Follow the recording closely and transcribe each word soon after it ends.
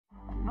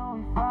know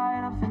we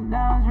fight ups and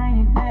downs,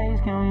 rainy days.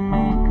 Can we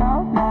make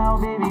up now,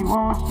 baby?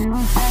 Won't you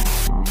stay?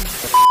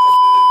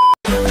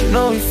 I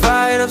know we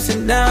fight ups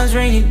and downs,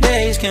 rainy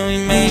days. Can we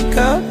make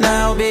up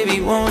now,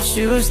 baby? Won't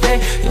you stay?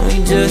 Can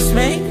we just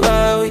make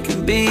love? We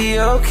can be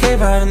okay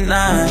by the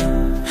night.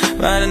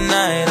 By the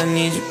night, I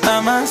need you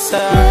by my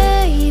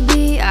side.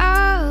 Baby,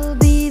 I'll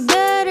be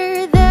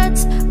better.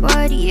 That's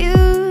what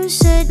you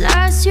said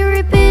last. You're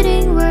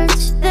repeating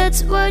words.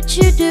 That's what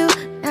you do.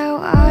 Now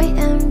I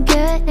am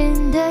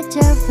getting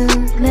deja vu.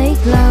 Make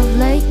love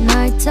late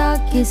night,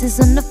 talk, kisses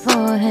on the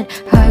forehead,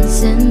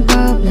 hugs in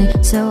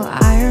public, so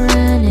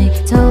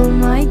ironic. Told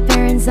my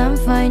parents I'm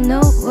fine,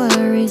 no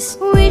worries.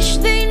 Wish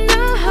they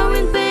know how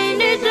in pain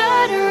they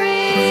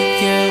lottery.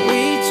 Can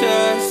we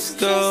just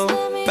go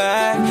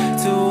back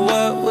to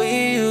what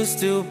we used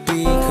to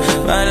be?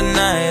 'Cause by the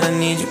night I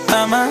need you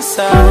by my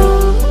side.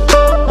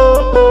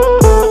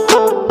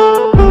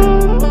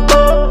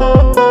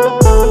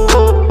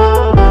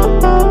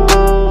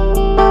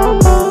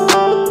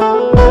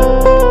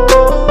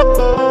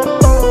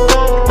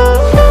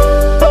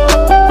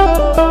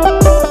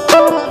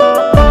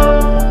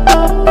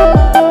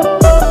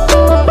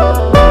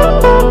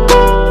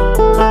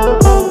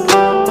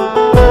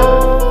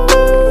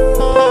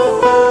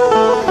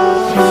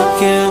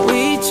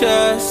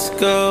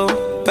 Go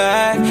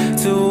back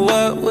to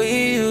what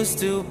we used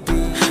to be.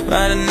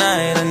 By the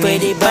night I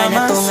need you by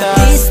my side. Pwede ba na tong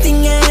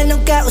artistingan o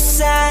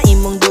kausa?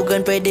 Imong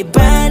dugan, pwede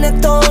ba na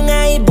to nga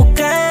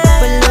ibuka?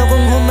 Palo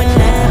kong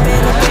humana,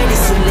 pero pwede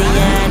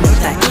sulayan. Ang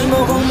tahi mo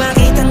kung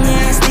makita nga,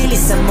 stili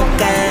sa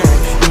mukha.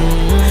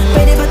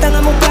 Pwede ba tanga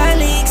mo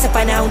balik? Sa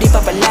panahong di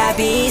pa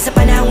palabi, sa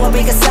panahong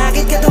wabay ka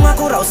sakit, katong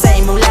ako raw sa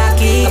imong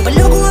laki.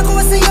 Kabalo kung ako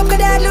masayop,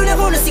 kadalo na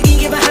ko na sige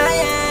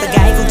kibahaya.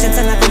 Tagay kong chance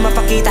nga kung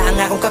mapakita ang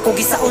akong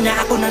kakugi sa una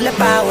ako ng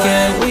labawan.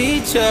 Can we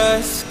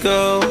just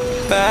go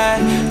back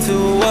to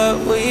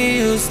what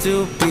we used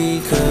to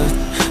be? 'Cause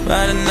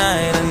by the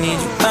night I need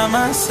you by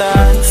my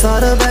side.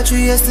 Thought about you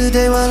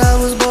yesterday while I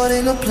was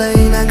boarding a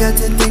plane. I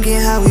got to thinking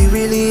how we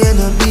really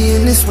end up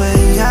being this way.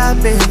 I've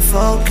been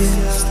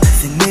focused,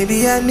 then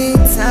maybe I need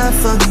time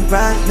for me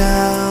right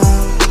now.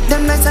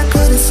 Them nights I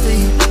couldn't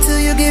sleep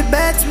till you get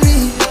back to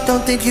me.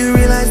 Don't think you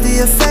realize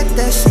the effect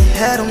that shit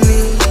had on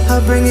me. I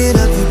bring it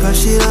up, you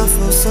brush it off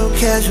oh so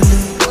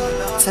casually.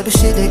 Type of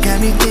shit that got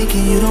me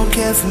thinking you don't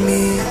care for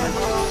me.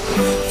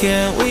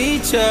 Can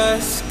we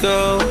just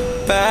go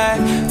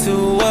back to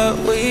what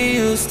we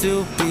used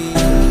to be?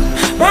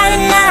 By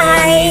the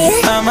night,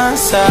 by my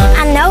side.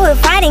 I know we're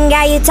fighting,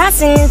 got you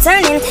tossing and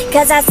turning,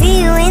 'cause I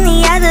see you in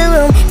the other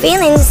room,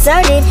 feeling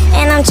deserted.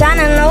 And I'm trying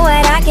to know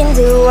what I can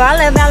do. All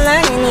about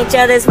learning each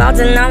other's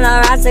faults and all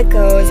our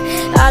obstacles.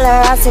 All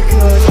our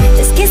obstacles.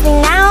 Just kiss me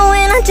now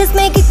and I'll just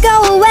make it go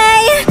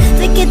away.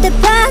 Forget the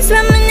past,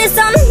 reminisce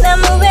on the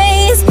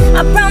memories.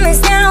 I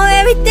promise now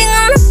everything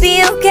gonna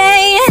be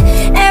okay.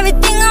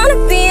 Everything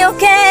gonna be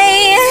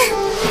okay.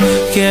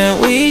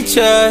 Can we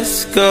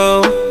just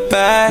go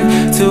back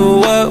to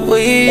what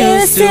we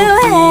used to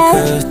be?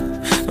 'Cause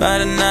by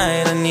the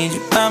night I need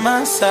you by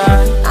my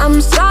side.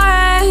 I'm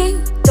sorry,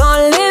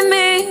 don't leave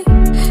me.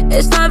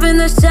 It's not been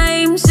the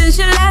same since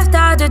you left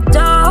out the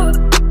door.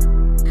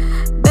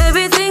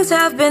 Baby, things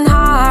have been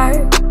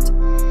hard.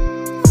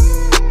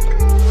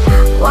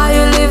 Why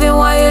you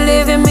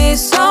leaving me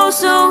so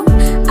soon?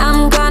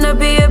 I'm gonna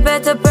be a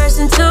better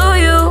person to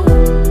you.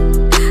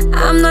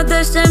 I'm not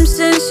the same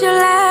since you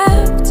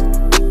left.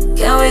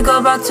 Can we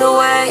go back to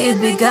where it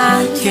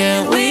began?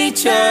 Can we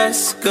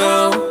just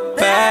go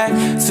back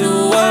to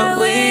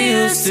what we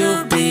used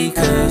to be?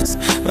 'Cause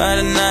by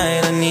the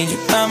night I need you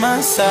by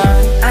my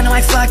side. I know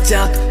I fucked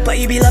up, but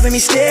you be loving me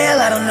still.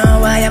 I don't know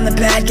why I'm the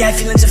bad guy,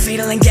 feelings are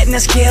fatal and getting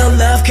us killed.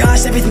 Love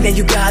cost everything that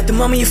you got. The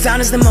moment you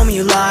found is the moment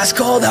you lost.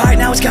 Cold heart,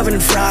 now it's covered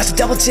in frost. A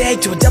double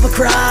take to a double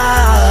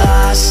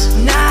cross.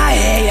 Nah, I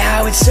hate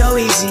how it's so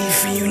easy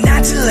for you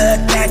not to look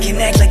back and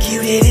act like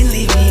you didn't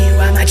leave me.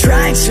 Why am I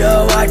trying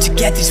so hard to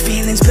get these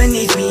feelings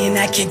beneath me? And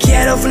I can't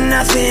get over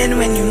nothing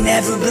when you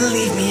never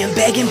believe me. I'm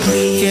begging,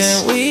 please.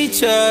 Can we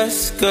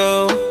just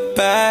go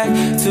back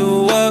to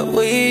what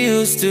we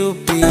used to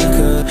be?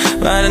 'Cause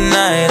by the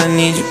night I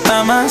need you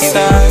by my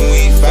side. When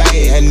we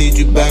fight, I need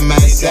you by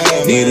my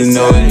side. Need to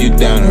know if you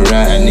down to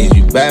ride, I need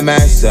you by my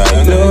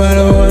side. No, I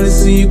don't wanna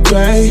see you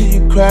cry.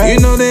 You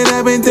know that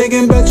I've been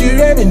thinking about you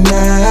every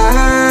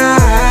night.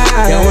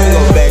 Can we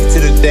go back to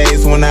the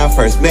days when I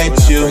first met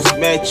you?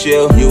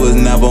 You was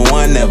number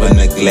one, never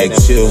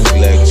neglect you.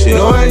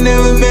 No, I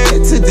never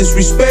meant to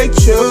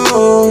disrespect you.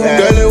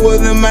 Girl, it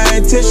wasn't my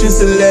intentions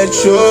to let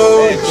you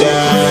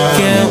down.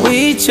 Can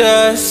we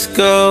just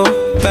go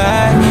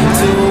back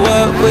to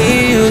what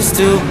we used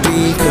to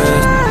be?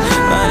 'Cause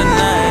by the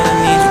night I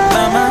need you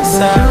by my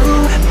side.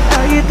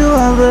 Ay itu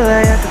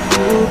abaya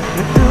aku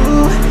itu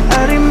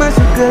hari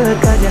masuk ke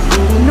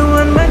kajaku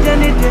nuan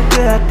majani dia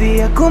ke hati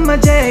aku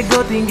maja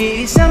ego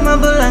tinggi sama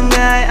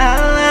belanggai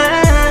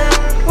Allah.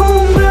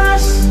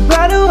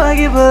 baru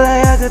lagi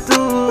belaya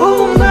ketu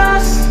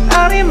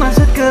Ari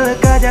maksud ke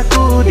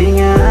kajaku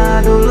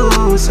Dinga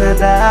dulu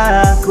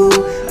sadaku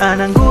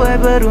Anang gue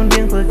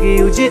berunding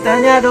pergi uji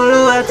tanya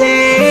dulu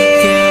hati.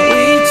 Can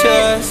we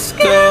just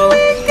go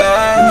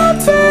back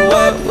to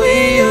what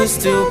we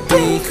used to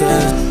be?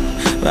 Cause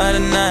by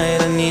the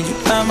night I need you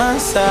by my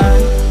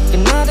side.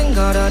 Kinating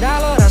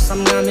karadalo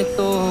rasam ngamit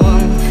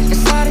tuwang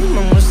Kasari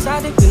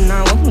mengusadi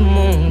pinawag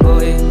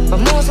lumunggoy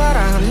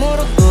Pamusarahan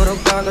murot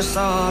turog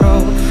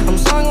kagasaraw Ang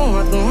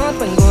sangungat nungat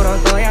penggurag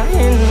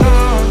toyahin na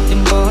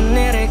Timbohan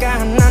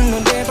nirikahanan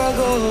no di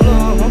pagulo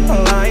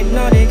Mapalait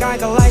no di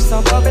kakalay sa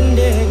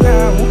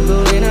papendika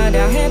Mugulin na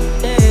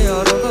dahete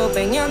Oro ko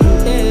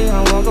penyante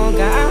Hawa ko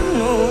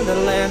kaano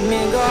Then let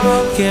me go.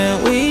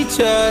 Can't we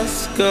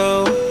just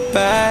go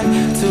back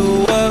to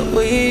what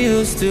we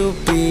used to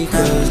be?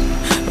 Cause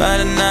by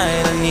the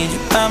night I need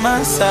you by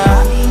my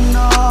side.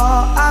 Nino,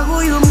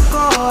 aguyum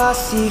ko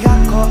asiga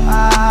ko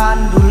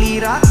an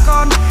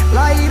dulirakon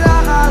laira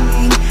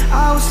kaling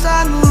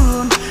ausan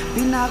ulun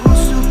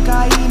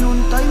pinakusukain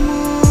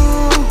untoymu.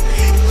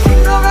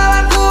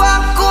 Sinongalan ku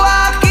aku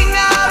aking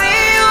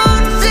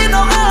ariun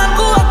sinongalan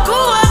ku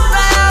aku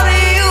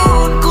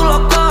ariun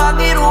kuloko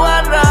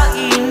agiruan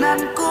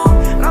rainanku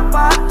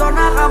rapaton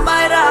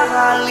akamay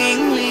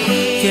rakalingli.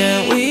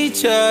 Can't we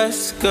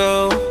just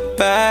go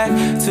back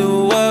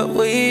to what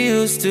we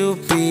used to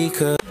be?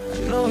 Cause I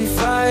know we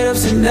fight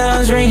ups and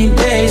downs, rainy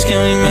days.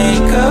 Can we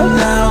make up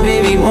now,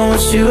 baby,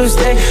 won't you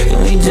stay? Can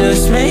we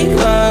just make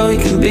love, we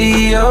can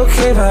be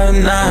okay by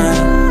the night.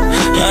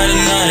 By the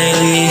night,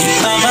 I need you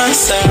by my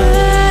side.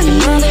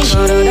 Kinating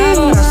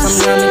karadalo rasam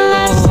ngamit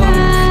tuwang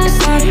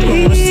Kasari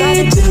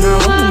mengusadi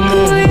pinawag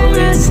lumunggoy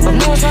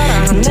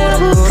Pamusarahan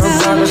murot turog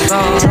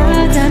kagasaraw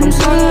Ang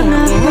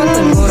sangungat nungat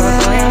penggurag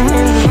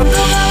toyahin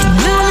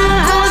na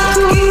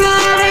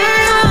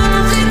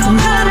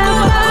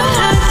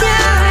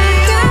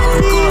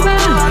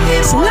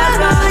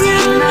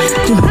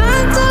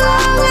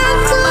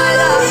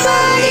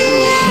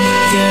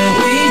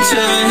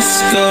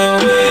Just go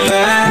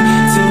back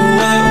to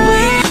what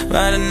we.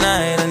 By the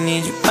night I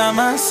need you by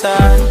my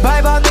side.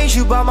 Babe, I need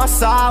you by my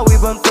side.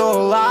 We've been through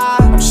a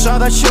lot. I'm sure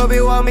that you'll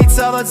be with me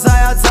till the day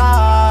I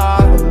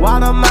die.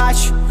 Wanna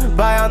match,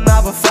 but I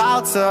never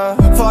falter.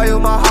 For you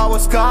my heart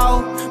was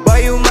cold,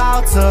 but you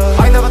melted.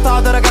 I never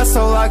thought that I got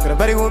so lucky. I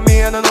bet you with me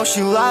and I know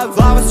she loved.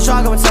 Love is a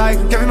struggle and take.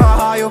 Give me my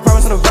heart, you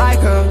promise on the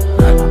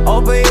biker.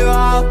 Open you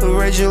up and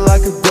raise you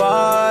like a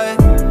boy.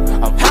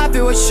 I'm happy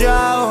with you,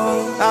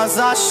 as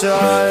I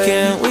should.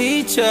 Can't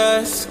we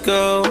just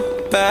go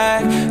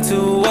back to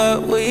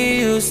what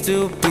we used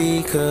to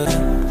be? Cause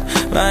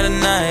by the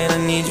night I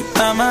need you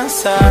by my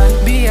side.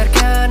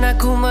 Biarkan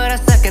aku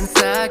merasakan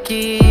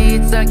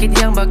sakit Sakit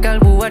yang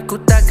bakal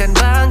buatku takkan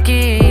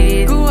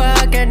bangkit Ku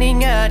akan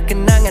ingat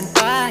kenangan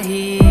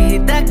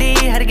pahit Tak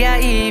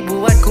dihargai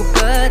buatku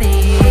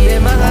perih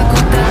Memang aku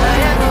tak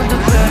layak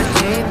untuk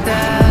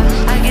bercinta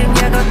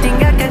Akhirnya kau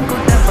tinggalkan ku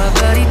tanpa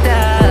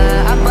berita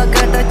Apa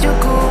kata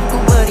cukup ku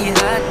beri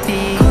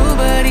hati Ku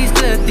beri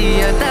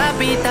setia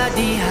tapi tak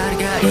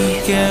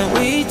dihargai. Can't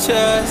we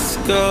just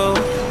go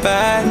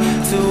back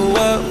to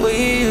what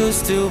we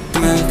used to be?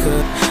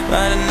 Cause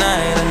by the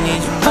night I need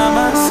you by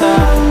my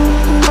side.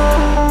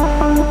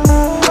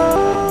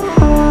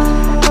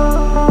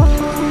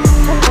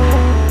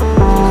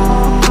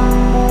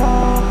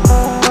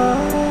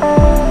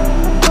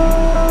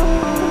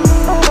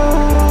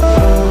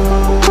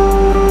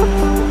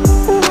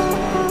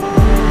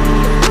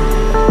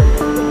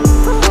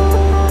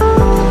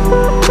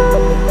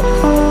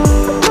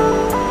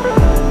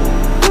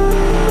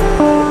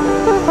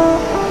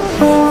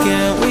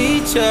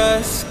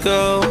 Just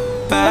go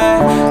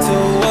back to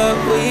what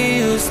we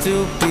used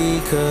to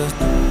be. Cause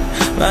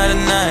by the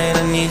night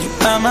I need you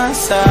by my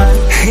side.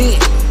 Hey,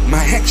 my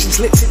actions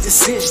led to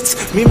decisions.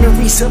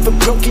 Memories of a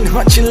broken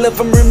heart. Your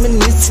love I'm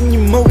reminiscing.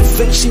 Your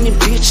motivation and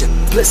vision.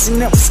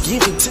 Blessing I was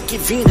given. Took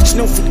advantage,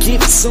 no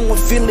forgiving. So I'm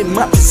feeling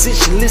my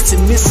position. Listen,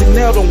 missing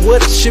out on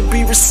what I should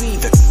be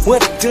receiving.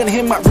 What I done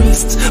had my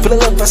reasons, but the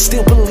love I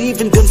still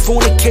believe in. Done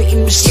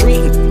fornicating,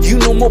 mistreating. You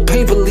know more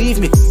pain, believe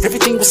me.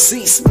 Everything will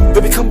cease.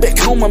 Baby, come back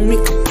home, I'm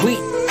incomplete.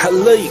 I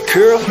love you,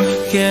 girl.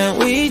 Can't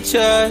we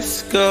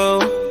just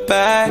go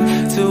back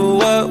to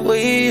what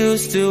we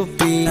used to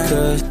be?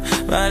 Cause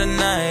by the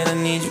night I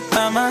need you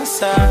by my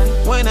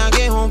side. When I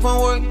get home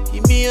from work,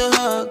 give me a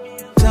hug.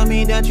 Tell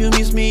me that you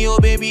miss me, oh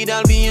baby,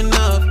 that'll be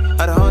enough.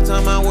 Had a hard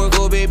time at work,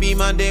 oh baby,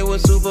 my day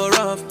was super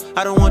rough.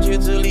 I don't want you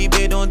to leave,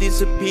 babe, don't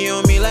disappear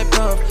on me like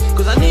puff.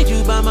 Cause I need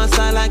you by my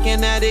side like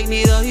an addict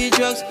need a hit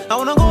drugs. I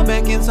wanna go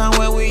back in time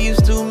where we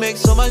used to make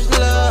so much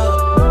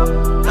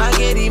love. I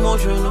get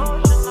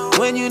emotional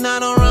when you're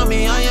not around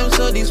me, I am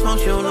so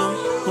dysfunctional.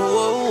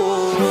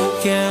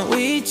 Whoa. Can't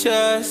we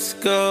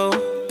just go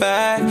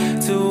back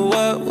to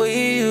what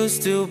we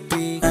used to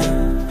be?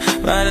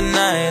 By the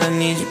night I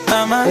need you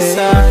by my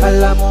side.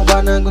 Alam mo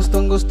ba na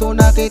gustong-gusto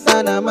na kita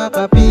na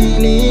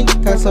makapiling?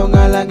 Kaso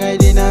nga lang ay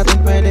di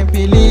natin pwedeng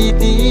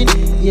pilitin.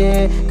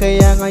 Yeah,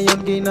 kaya ngayon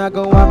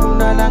ginagawa ko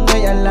na lang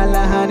ay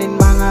alalahanin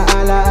mga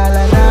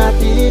alaala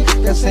natin.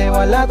 Kasi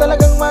wala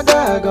talagang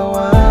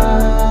magagawa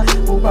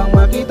upang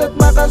makita't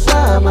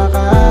makasama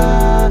ka.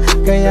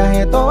 Kaya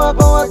heto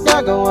ako at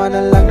gagawa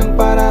na lang ng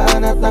paraan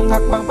at ng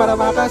hakbang para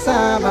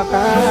makasama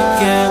ka.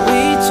 Can't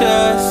we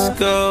just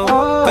go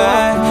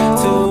back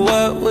to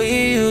what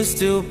we used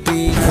to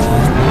be?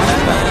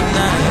 By the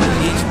night I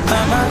need you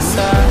by my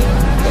side.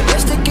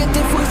 Desde que te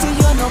fuiste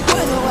yo no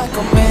puedo a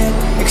comer.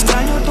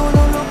 Extraño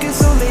todo lo que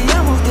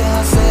solíamos de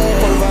hacer.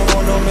 Por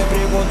favor no me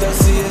preguntes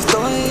si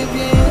estoy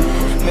bien.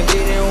 Me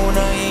tiré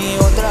una y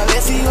otra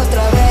vez y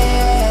otra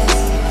vez.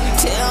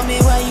 Tell me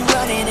why you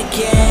running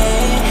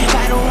again.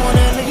 I don't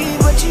wanna leave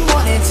but you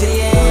wanted to,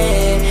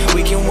 yeah.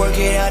 We can work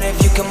it out if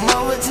you come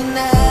over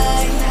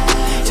tonight.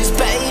 Just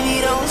baby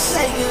don't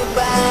say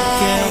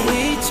goodbye. Can't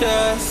we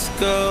just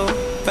go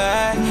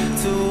back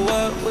to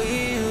what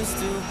we used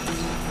to be?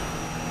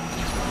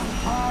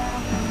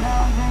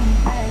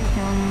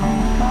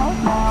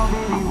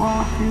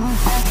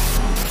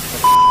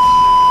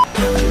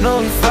 I know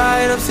we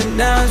fight ups and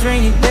downs,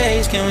 rainy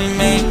days. Can we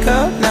make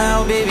up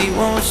now, baby?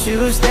 Won't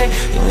you stay?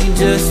 Can we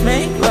just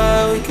make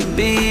love? We could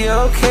be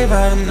okay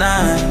by the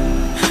night.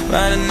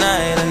 By the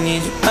night, I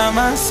need you by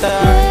my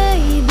side.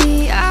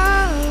 Baby,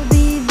 I'll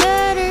be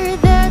better.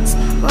 That's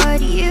what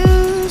you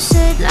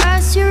said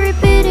last. You're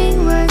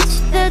repeating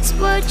words. That's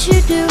what you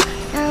do.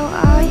 Now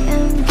I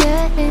am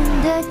getting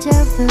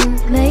deja vu.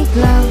 Make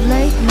love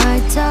late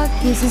night talk,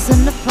 kisses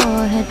on the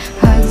forehead,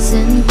 hugs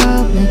in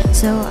public,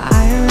 so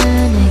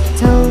ironic.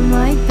 Told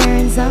my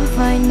parents I'm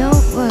fine, no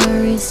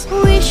worries.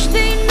 Wish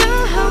they knew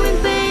how we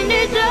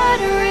painted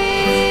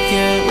lottery.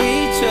 Can't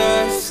we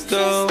just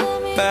go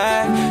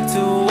back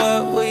to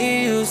what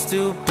we used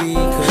to be?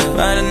 'Cause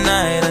by the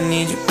night I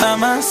need you by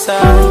my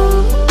side.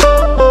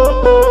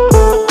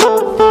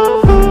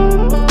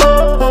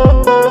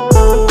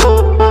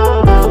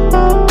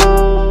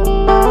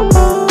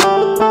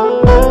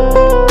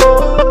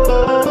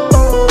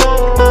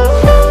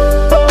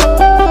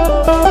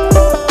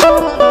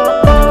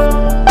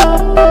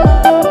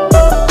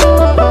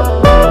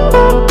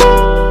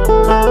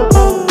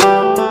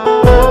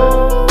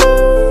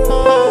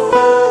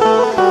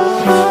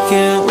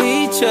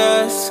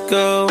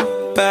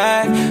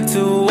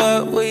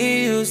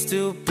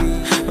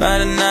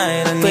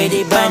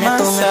 Pwede ba na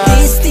to nga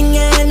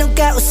testingan o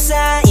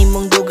kausa?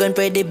 Imong dugan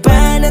pwede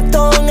ba na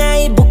to nga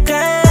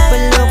ibuka?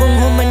 Palo kong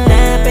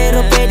humana pero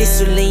pwede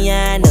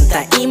sulayan. Ang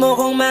taimo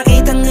kong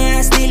makita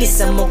nga stili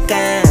sa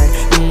mukha.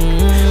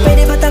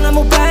 Pwede ba tanga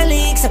mo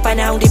balik sa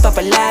panahong di pa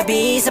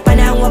palabi? Sa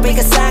panahong wabay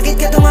kasakit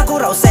katong ako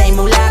raw sa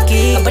imong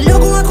laki.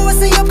 Kabalo kong ako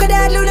asayop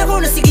kadalo na ko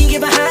na sige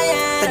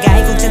bahaya.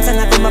 Tagay kong chance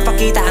nga kung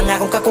mapakita ang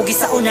akong kakugi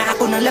sa una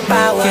ako ng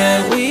labawan.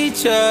 Can we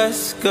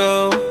just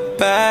go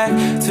back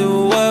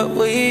to what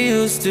we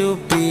used to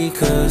be?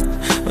 'Cause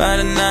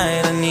by the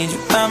night I need you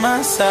by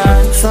my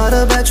side. Thought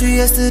about you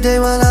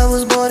yesterday while I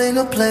was boarding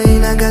a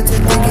plane. I got to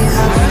thinking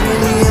how we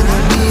really end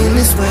up being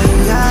this way.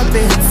 I've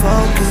been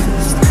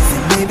focused,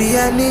 and maybe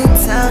I need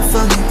time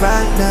for me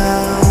right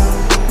now.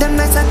 Them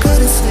nights I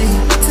couldn't sleep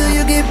till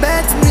you get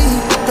back to me.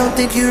 Don't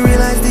think you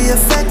realize the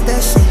effect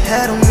that shit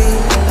had on me.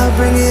 I'll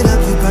bring it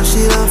up, you brush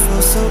it off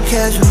so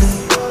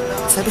casually.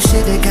 Type of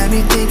shit that got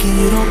me thinking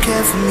you don't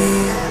care for me.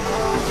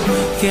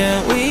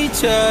 Can't we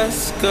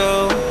just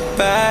go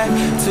back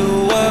to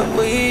what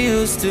we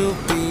used to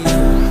be?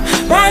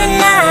 By the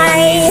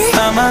night,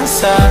 by my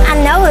side. I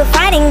know we're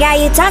fighting, got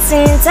you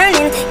tossing and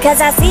turning.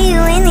 Cause I see you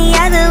in the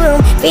other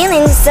room,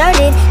 feeling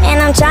deserted. And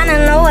I'm trying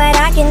to know what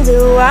I can do.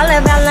 All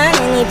about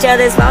learning each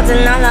other's faults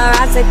and all our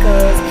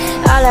obstacles.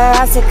 All our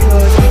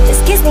obstacles.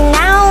 Just kiss me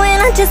now and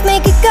I'll just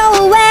make it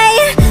go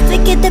away.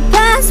 Forget the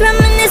past,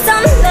 reminisce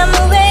on the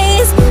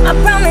memories. I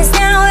promise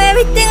now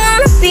everything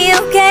gonna be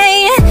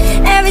okay.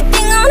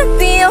 Everything gonna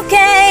be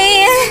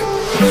okay.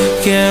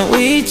 Can't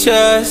we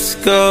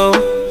just go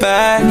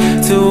back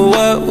to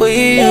what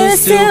we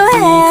used to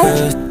be?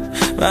 'Cause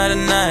by the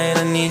night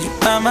I need you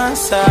by my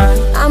side.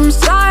 I'm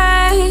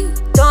sorry,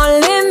 don't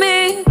leave me.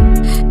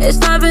 It's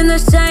not been the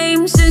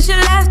same since you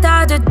left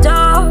out the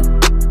door.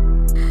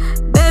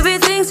 Baby,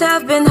 things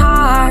have been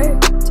hard.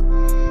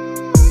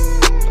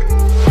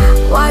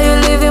 Why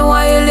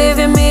you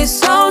leaving me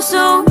so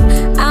soon?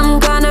 I'm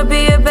gonna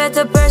be a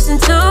better person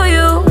to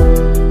you.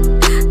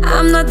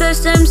 I'm not the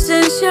same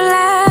since you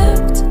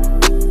left.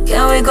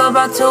 Can we go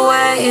back to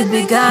where it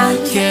began?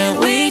 Can't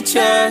we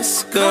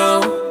just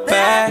go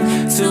back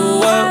to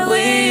what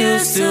we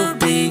used to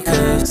be?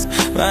 'Cause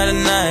by the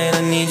night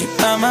I need you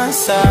by my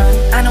side.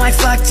 I know I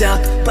fucked up,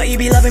 but you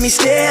be loving me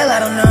still. I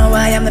don't know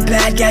why I'm the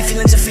bad guy,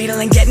 feelings are fatal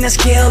and getting us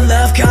killed.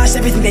 Love cost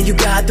everything that you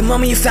got. The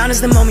moment you found is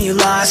the moment you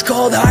lost.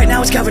 Cold heart,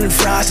 now it's covered in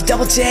frost. A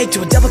double take to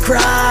a double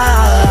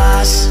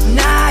cross.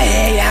 Nah, I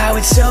hate how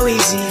it's so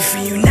easy for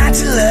you not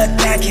to look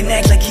back and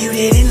act like you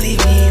didn't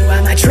leave me. Why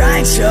am I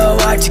trying so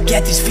hard to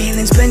get these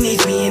feelings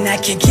beneath me? And I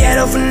can't get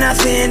over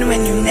nothing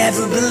when you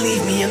never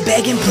believe me. I'm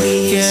begging,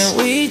 please. Can't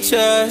we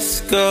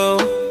just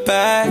go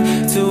back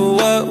to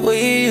what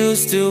we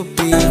used to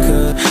be.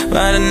 Cause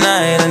by the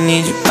night I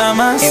need you by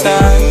my side.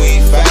 Even when we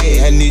fight,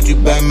 I need you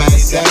by my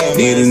side.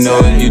 Need to know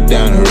if you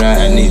down to ride,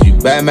 I need you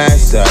by my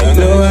side.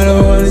 No, I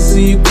don't wanna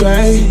see you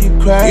cry.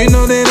 You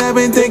know that I've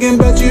been thinking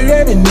about you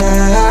every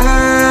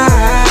night.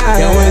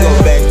 Can we go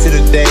back to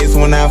the days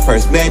when I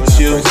first met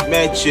you?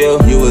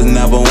 You was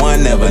number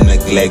one, never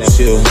neglect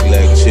you.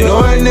 No,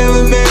 I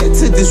never meant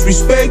to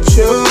disrespect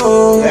you.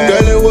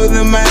 Girl, it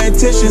wasn't my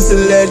intentions to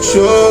let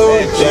you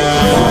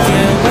down.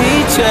 Can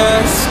we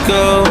just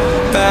go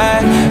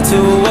back to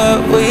what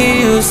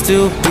we used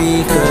to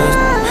be? Cause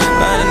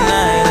by the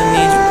night I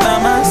need you by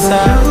my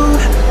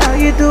side.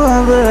 Gitu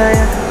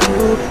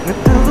belayakku,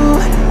 ngetuh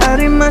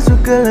hari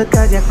masuk ke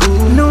lekajaku.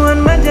 Nuan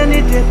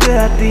majani dia ke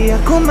hati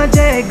aku,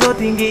 maja ego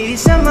tinggi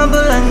sama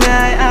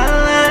belanggai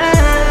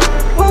alam.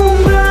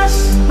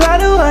 Umbas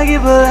baru lagi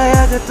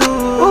belayak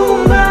ketuh.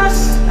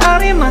 Umbas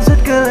hari masuk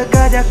ke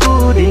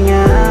lekajaku,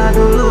 dingat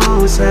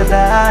dulu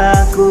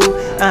sadaku.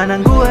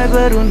 Anak gue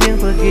berunding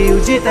pergi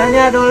uji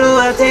tanya dulu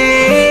hati.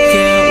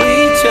 Can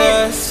we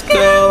just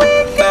go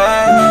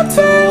back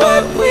to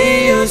what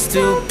we used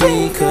to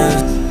be?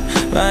 Cause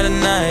by the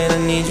night I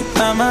need you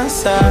by my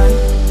side.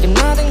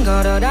 Nothing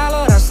got a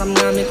dollar rasam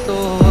ngamit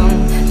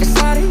tuang.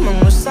 Kesari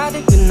mengusadi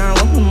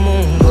pinawang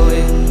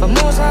memunggoy.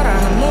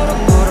 Pemusarahan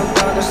muruk-muruk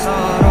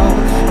berkesorong.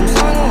 Ang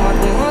sangat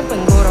mengot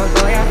penggurau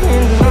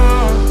doyahin no.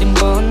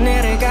 Timbon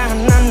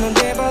nirikahanan no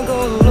de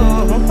pagulo.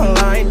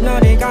 Palait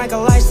no de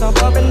kakalay sa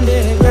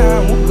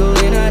papendika.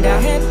 Mukulin ada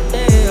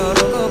hete.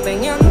 Oro ko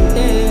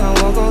penyante.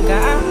 Hawa ko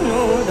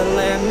kaano. Don't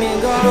let me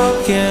go.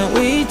 Can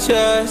we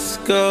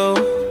just go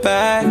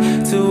back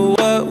to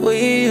what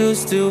we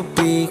used to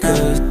be?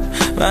 Cause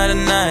by the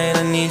night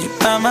I need you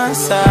by my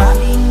side.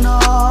 Ino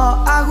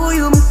aku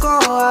yumko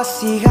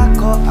asih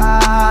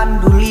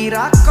akoan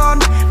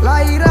dulirakon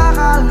laira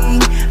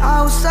kaling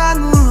ausa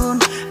ngulun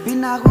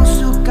pinaku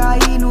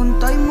sukai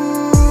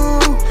nuntoimu.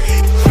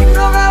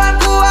 Sino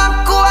kalanku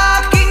aku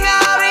aki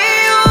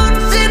ngariun.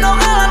 Sino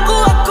kalanku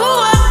aku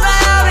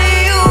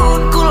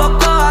asariun.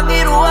 Kuloko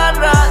agiruan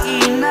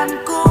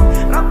rainanku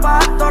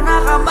rapaton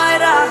akamay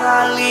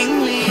rakaling.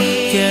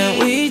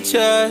 Can we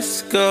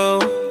just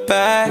go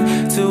back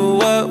to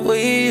what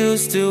we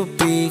used to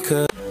be?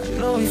 Cause I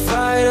know we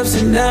fight ups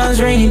and downs,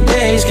 rainy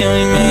days. Can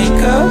we make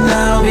up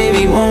now,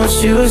 baby, won't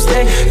you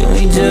stay? Can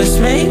we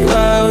just make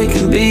love, we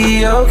can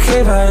be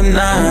okay by the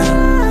night.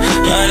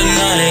 By the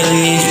night I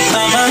need you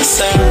by my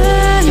side.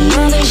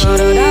 Nothing got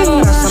a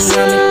dollar rasam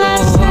ngamit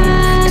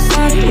tuang.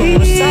 Kesari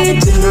mengusadi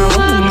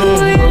pinawang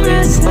memunggoy.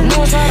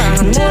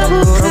 Pemusarahan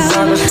muruk-muruk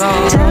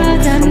berkesorong.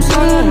 Ang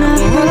sangat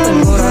mengot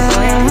penggurau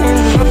doyahin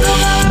no.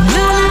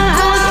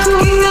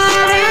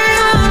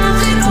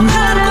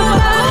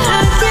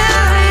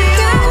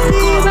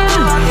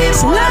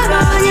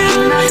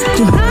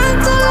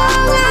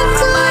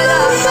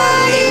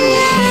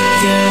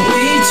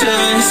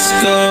 Just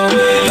go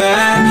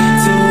back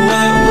to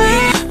what we.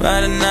 By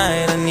the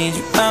night I need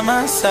you by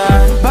my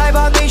side. Babe,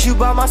 I need you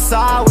by my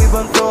side, we've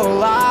been through a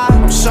lot.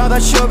 I'm sure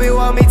that you'll be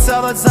with me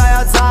till the day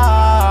I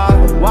die.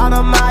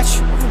 Wanna match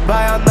you,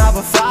 but I never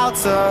felt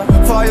her.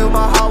 For you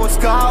my heart was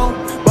cold,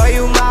 but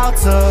you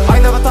melted. I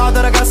never thought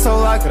that I got so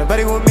lucky. I bet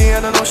you with me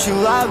and I know she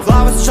loved.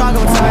 Love is a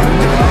struggle, take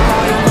it,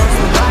 all you want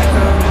to like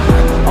her.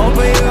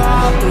 Open you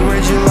up,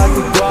 read you like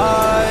a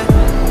bud.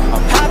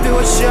 I'm happy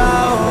with you,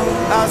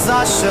 as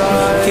I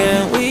should.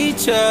 Can we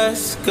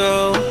just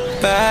go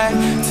back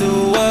to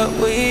what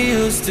we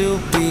used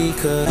to be?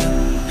 Cause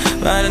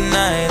by the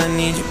night I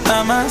need you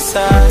by my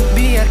side.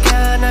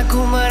 Biarkan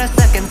aku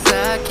merasakan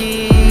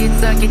sakit.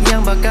 Sakit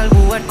yang bakal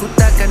buatku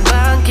takkan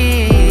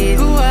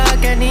bangkit. Ku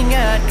akan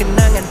ingat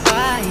kenangan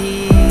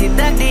pahit.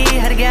 Tak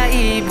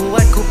dihargai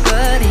buatku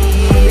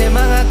perih.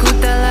 Memang aku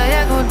tak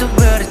layak untuk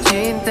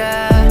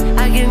bercinta.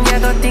 Akhirnya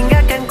kau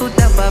tinggalkan ku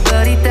tanpa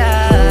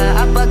berita.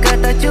 Apakah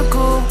tak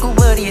cukup ku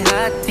beri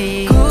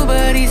hati. Ku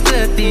beri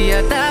setia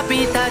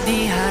tapi tak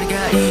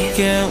dihargai.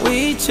 Can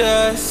we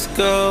just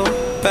go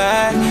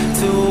back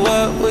to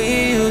what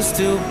we used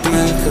to be?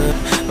 Cause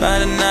by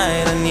the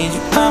night I need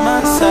you by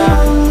my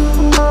side.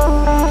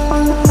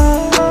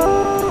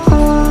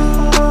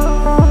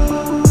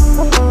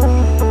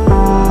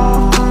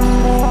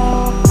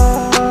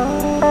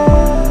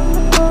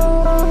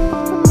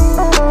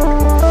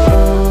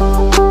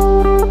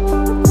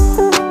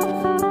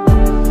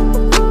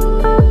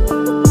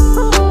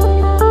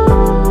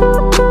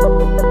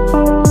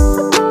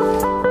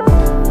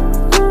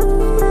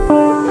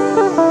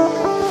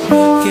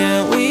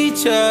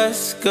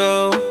 Just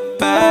go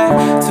back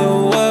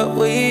to what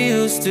we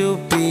used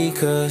to be.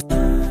 Cause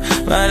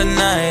by the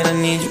night I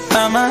need you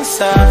by my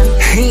side.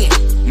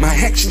 My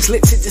actions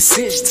led to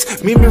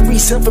decisions.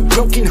 Memories of a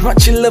broken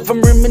heart. Your love,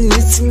 I'm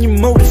reminiscing. Your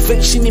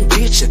motivation and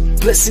picture.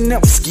 Blessing I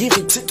was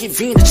given, took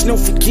advantage, no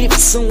forgiving.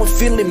 Someone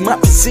feeling my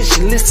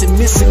position. Listen,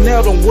 missing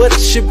out on what I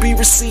should be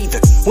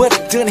receiving. What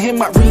I done had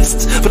my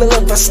reasons, but the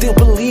love I still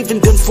believe in.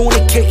 Done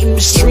fornicating,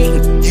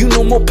 mistreating. You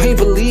know more pain,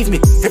 believe me.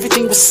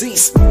 Everything will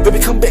cease. Baby,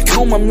 come back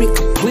home, I'm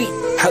incomplete.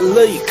 I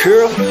love you,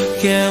 girl.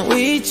 Can't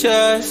we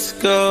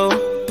just go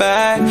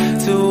back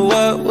to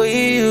what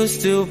we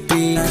used to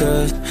be?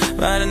 Cause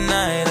by the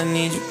night I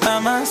need you by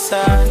my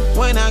side.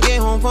 When I get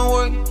home from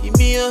work, give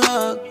me a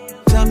hug.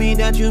 Tell me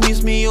that you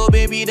miss me, oh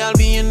baby, that'll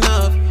be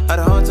enough. Had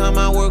a hard time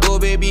at work, oh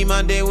baby,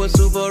 my day was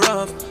super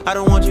rough. I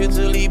don't want you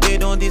to leave, it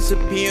don't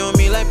disappear on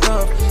me like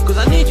puff. Cause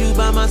I need you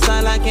by my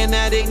side like an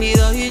addict need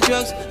a heat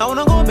drugs. I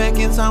wanna go back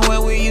in time where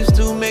we used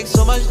to make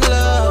so much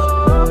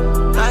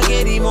love. I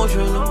get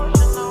emotional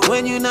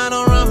when you're not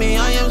around me,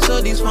 I am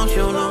so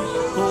dysfunctional.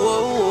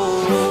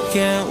 Whoa.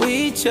 Can't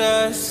we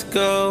just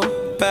go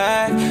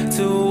back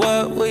to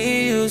what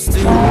we used to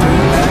be?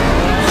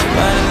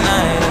 By the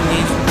night I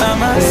need you by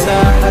my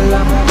side.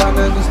 Alam mo ba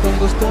na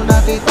gusto na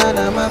kita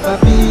na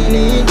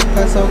mapapiling,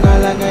 kaso nga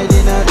lang ay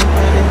di natin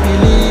pwedeng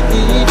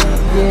pilitin.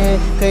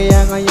 Yeah, kaya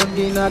ngayon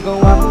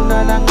ginagawa ko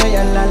na lang ay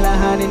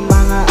alalahanin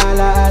mga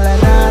alaala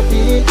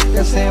natin.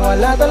 Kasi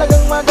wala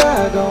talagang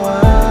magagawa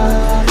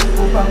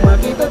upang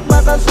makita't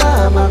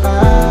makasama ka.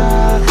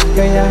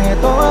 Kaya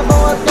heto ako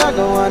at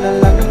gagawa na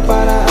lang ng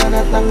paraan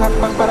at ng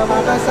hakbang para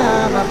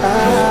makasama ka.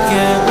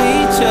 Can't we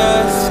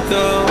just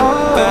go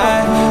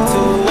back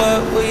to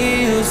what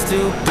we used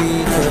to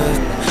be? Cause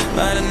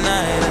by the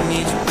night I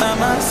need you by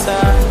my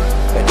side.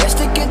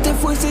 Desde que te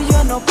fuiste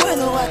yo no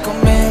puedo a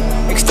comer.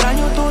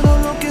 Extraño todo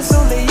lo que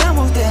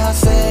solíamos de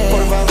hacer.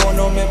 Por favor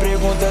no me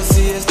preguntes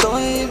si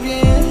estoy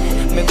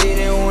bien. Me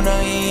tiré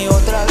una y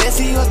otra vez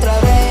y otra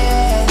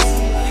vez.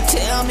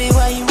 Tell me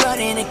why you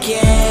running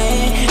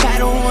again. I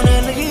don't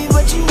wanna leave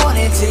but you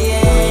wanted to,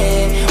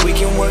 yeah. We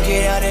can work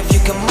it out if you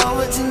come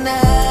over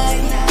tonight.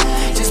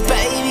 Just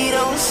baby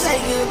don't say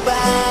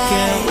goodbye.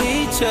 Can't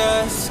we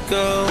just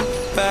go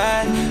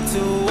back to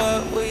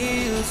what we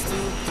used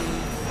to be?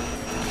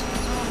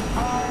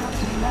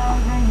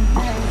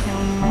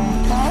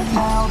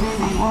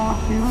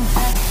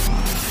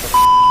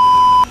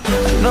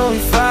 I know we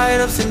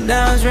fight ups and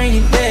downs,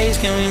 rainy days.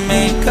 Can we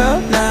make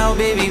up now,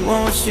 baby?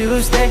 Won't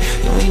you stay?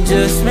 Can we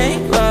just make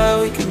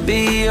love? We could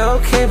be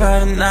okay by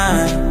the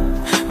night.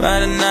 By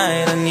the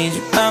night, I need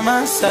you by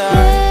my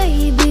side.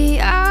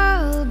 Baby,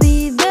 I'll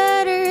be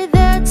better.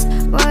 That's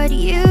what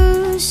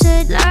you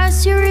said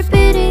last. You're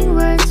repeating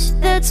words.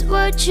 That's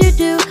what you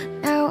do.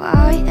 Now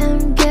I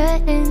am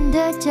getting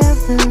deja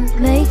vu.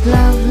 Make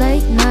love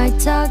late night,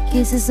 talk,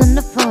 kisses on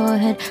the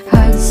forehead,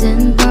 hugs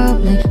in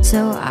public,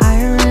 so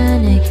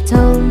ironic.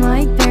 Told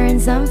my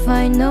parents I'm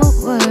fine, no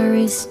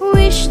worries.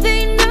 Wish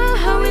they know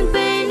how in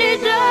pain they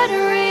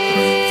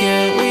lottery.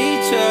 Can't we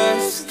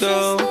just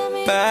go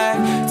back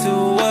to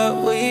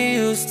what we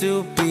used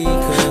to be?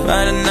 Cause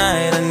by the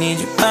night I need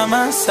you by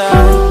my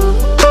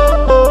side.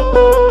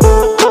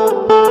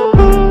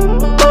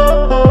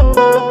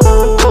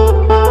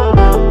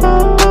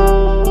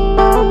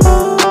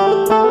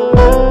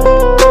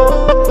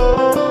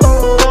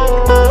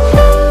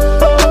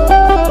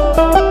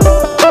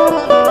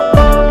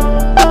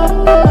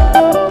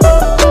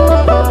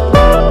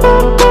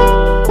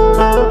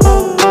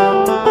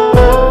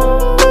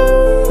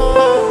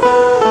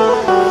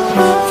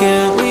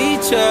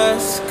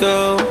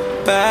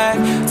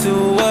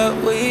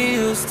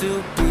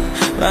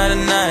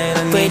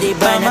 Pwede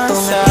ba na to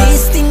nga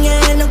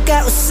testingan o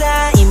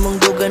kausa? Imong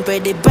dugan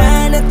pwede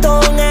ba na to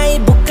nga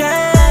ibuka?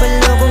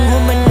 Palo kong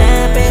humana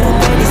pero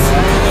pwede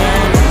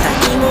sinayan.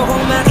 Taki mo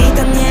kung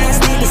makita niya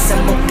stili sa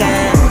mukha.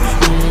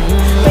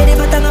 Pwede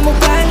ba tanga mo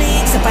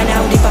balik? Sa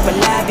panahon di pa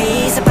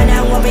palabi. Sa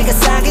panahon wabay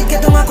kasakit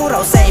katong ako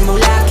raw sa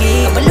imong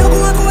laki. Kabalo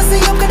kung ako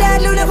masayop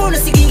kadalo na ko na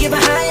sige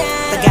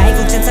gibahaya. Tagay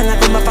kong chance nga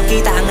kung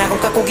mapakita ang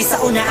akong kakugi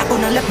sa una ako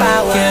ng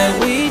lapawan. Can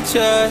we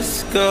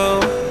just go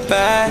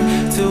back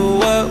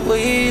to what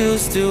we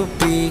used to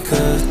be?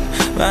 Cause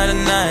by the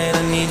night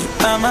I need you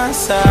by my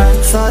side.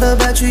 Thought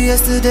about you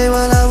yesterday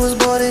while I was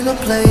boarding a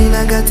plane.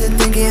 I got to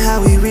thinking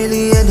how we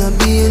really end up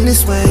being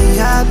this way.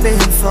 I've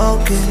been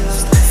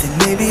focused, and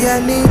maybe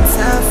I need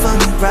time for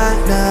me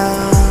right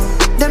now.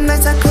 Them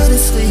nights I couldn't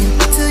sleep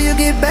till you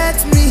get back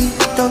to me.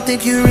 Don't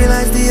think you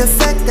realize the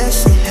effect that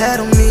shit had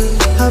on me.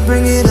 I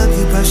bring it up,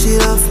 you brush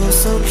it off oh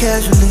so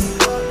casually.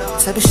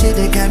 Type of shit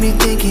that got me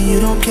thinking you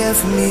don't care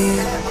for me.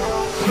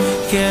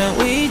 Can't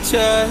we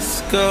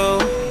just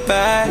go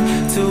back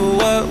to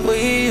what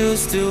we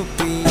used to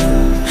be?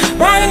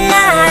 By the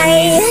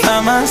night,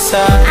 by my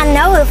side. I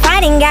know we're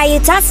fighting, got you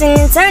tossing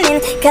and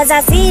turning. Cause I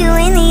see you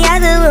in the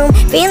other room,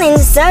 feeling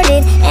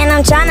deserted. And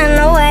I'm trying to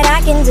know what I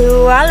can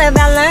do. All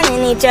about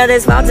learning each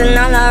other's faults and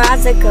all our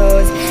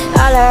obstacles.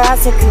 All our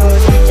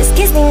obstacles. Just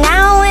kiss me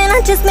now and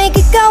I'll just make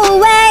it go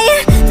away.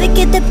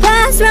 Forget the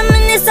past,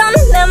 reminisce on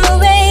the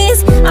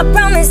memories. I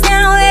promise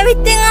now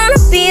everything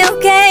gonna be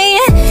okay.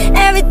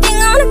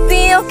 Everything gonna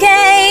be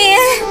okay.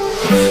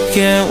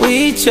 Can't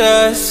we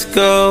just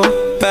go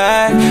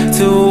back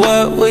to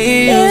what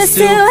we used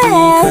to be?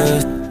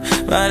 'Cause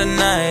by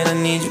tonight I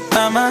need you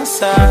by my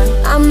side.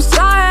 I'm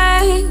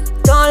sorry,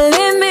 don't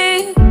leave me.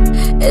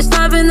 It's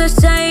not been the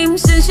same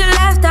since you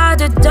left out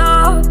the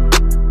door.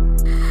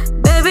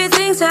 Baby,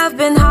 things have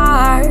been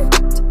hard.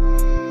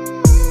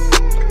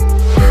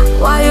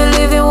 Why you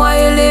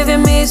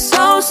leaving me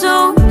so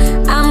soon?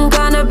 I'm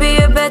gonna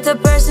be a better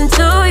person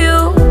to you.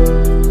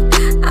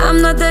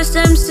 I'm not the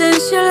same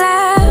since you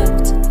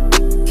left.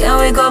 Can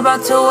we go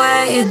back to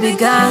where it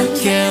began?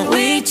 Can't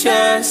we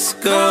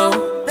just go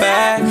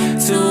back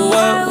to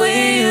what we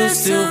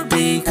used to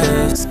be?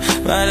 'Cause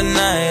by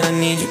tonight I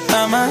need you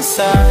by my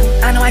side.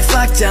 I know I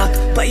fucked up,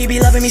 but you be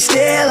loving me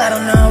still. I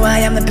don't know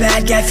why I'm the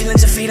bad guy.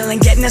 Feelings are fatal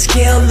and getting us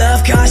killed.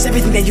 Love cost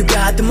everything that you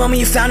got. The moment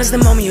you found is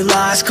the moment you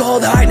lost.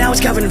 Cold heart, now it's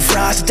covered in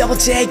frost. A double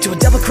take to a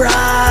double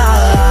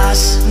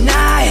cross.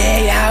 Nah,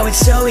 hey, how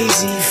it's so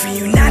easy for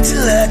you not to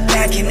look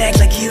back and act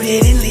like you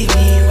didn't leave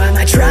me. Why am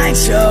I trying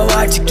so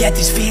hard to get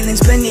these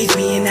feelings beneath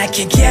me? And I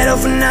can't get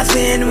over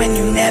nothing when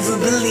you never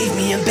believe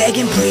me. I'm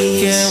begging,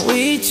 please. Can't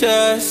we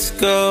just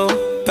go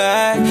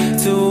back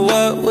to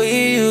what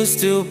we used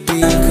to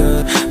be?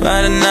 'Cause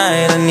by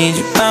tonight I need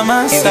you by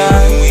my side.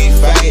 When we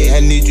fight, I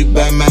need you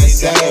by my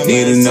side.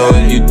 Need to know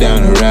if you down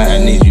to ride, I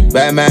need you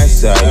by my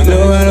side.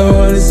 No, I don't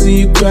wanna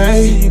see you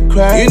cry.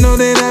 You know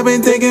that I've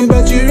been thinking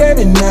about you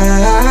every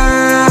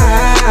night.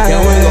 Can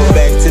we go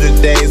back to the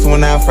days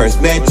when I first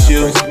met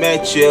you?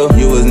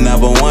 You was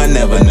number one,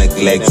 never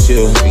neglect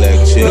you.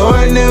 No,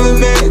 I never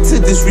meant to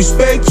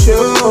disrespect you.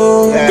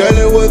 Girl,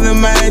 it wasn't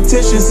my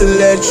intentions to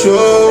let you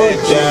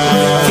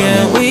down.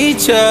 Can't we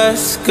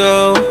just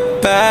go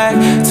back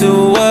to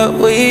what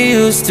we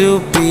used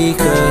to be?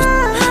 'Cause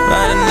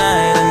by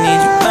tonight I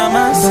need you by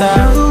my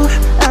side.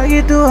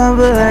 Gitu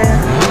abaya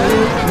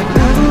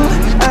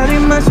hari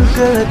masuk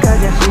ke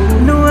lekatnya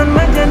nuan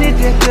majani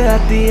dia ke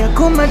hati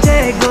aku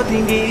maja ego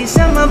tinggi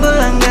sama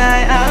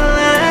belanggai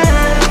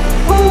alam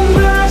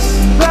umbas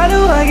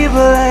baru lagi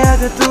belaya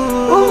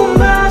ketua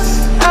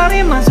umbas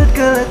hari masuk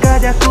ke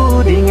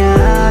lekatku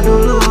dingat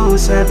dulu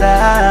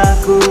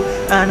sadaku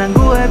anak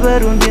gue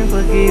berunding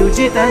pergi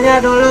uji tanya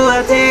dulu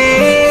hati.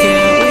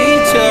 Can we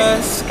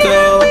just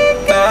go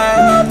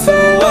back to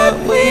what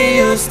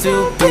we used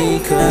to be?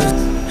 'Cause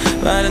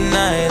by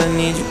tonight I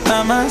need you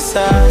by my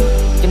side.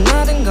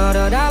 Natin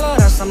gararalo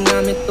rasam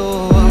namin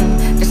tuwang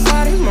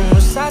kasari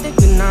mangusati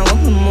pinawag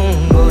ng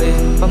mundo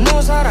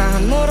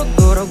pamusarahan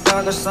murug-durog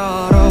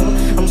kagasaraw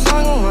ang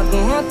sanguhat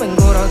nguhat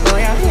penggurag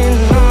koyahin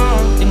na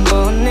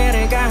timbo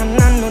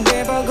nirikahanan no di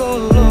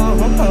pagulo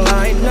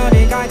mapalait no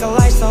di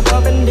kakalay sa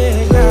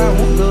papendika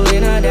muguli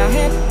na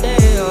dahit de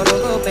oro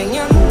ko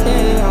penyante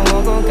hawa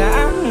ko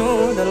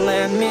kaano then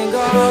let me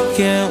go.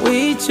 Can't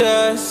we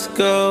just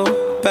go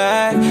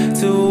back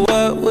to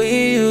what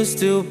we used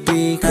to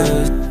be?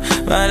 'Cause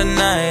by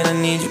tonight I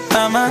need you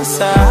by my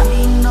side.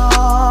 Ino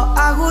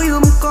aku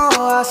yum ko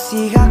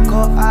asiha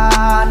ko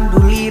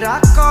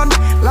andulirakon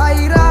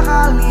laira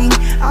kaling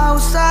au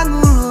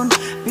sangulun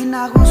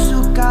pinaku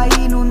suka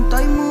inu